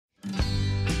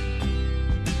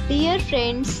Dear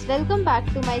friends, welcome back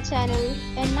to my channel,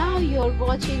 and now you're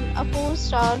watching a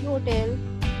 4-star hotel.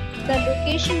 The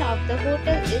location of the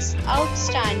hotel is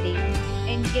outstanding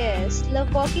and guests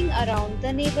love walking around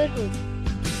the neighborhood.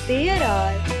 There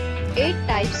are 8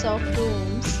 types of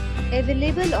rooms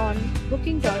available on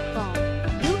booking.com.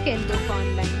 You can book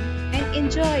online and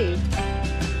enjoy it.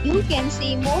 You can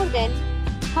see more than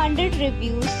 100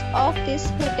 reviews of this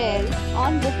hotel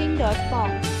on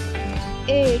booking.com.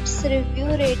 Its review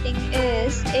rating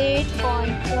is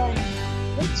 8.1,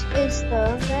 which is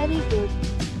the very good.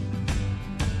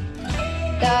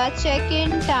 The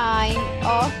check-in time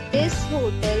of this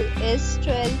hotel is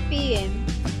 12 p.m.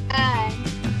 and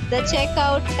the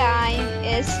checkout time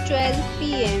is 12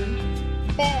 p.m.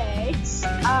 Pets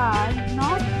are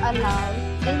not allowed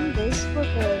in this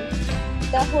hotel.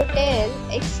 The hotel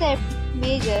accepts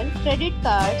major credit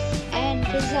cards and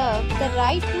reserves the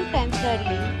right to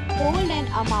temporarily hold an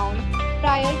amount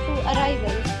prior to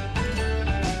arrival.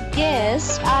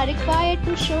 Guests are required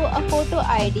to show a photo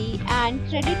ID and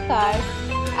credit card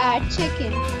at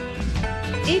check-in.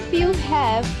 If you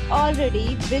have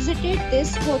already visited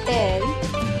this hotel,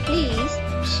 please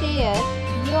share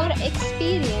your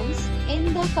experience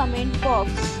in the comment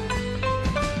box.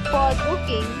 For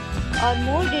booking or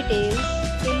more details,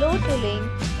 below to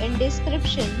link in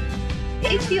description.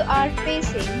 If you are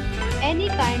facing any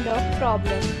kind of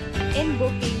problem in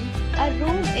booking a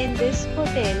room in this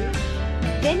hotel,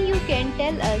 then you can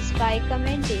tell us by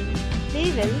commenting.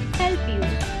 We will help you.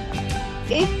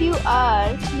 If you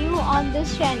are new on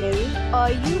this channel or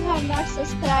you have not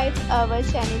subscribed our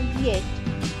channel yet,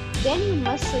 then you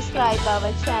must subscribe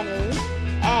our channel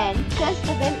and press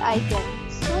the bell icon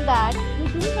so that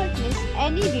you do not miss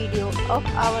any video of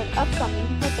our upcoming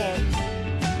hotel.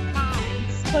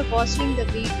 Thanks for watching the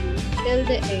video till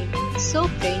the end. So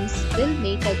friends, we'll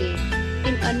meet again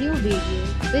in a new video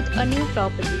with a new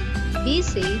property. Be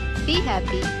safe, be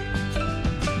happy.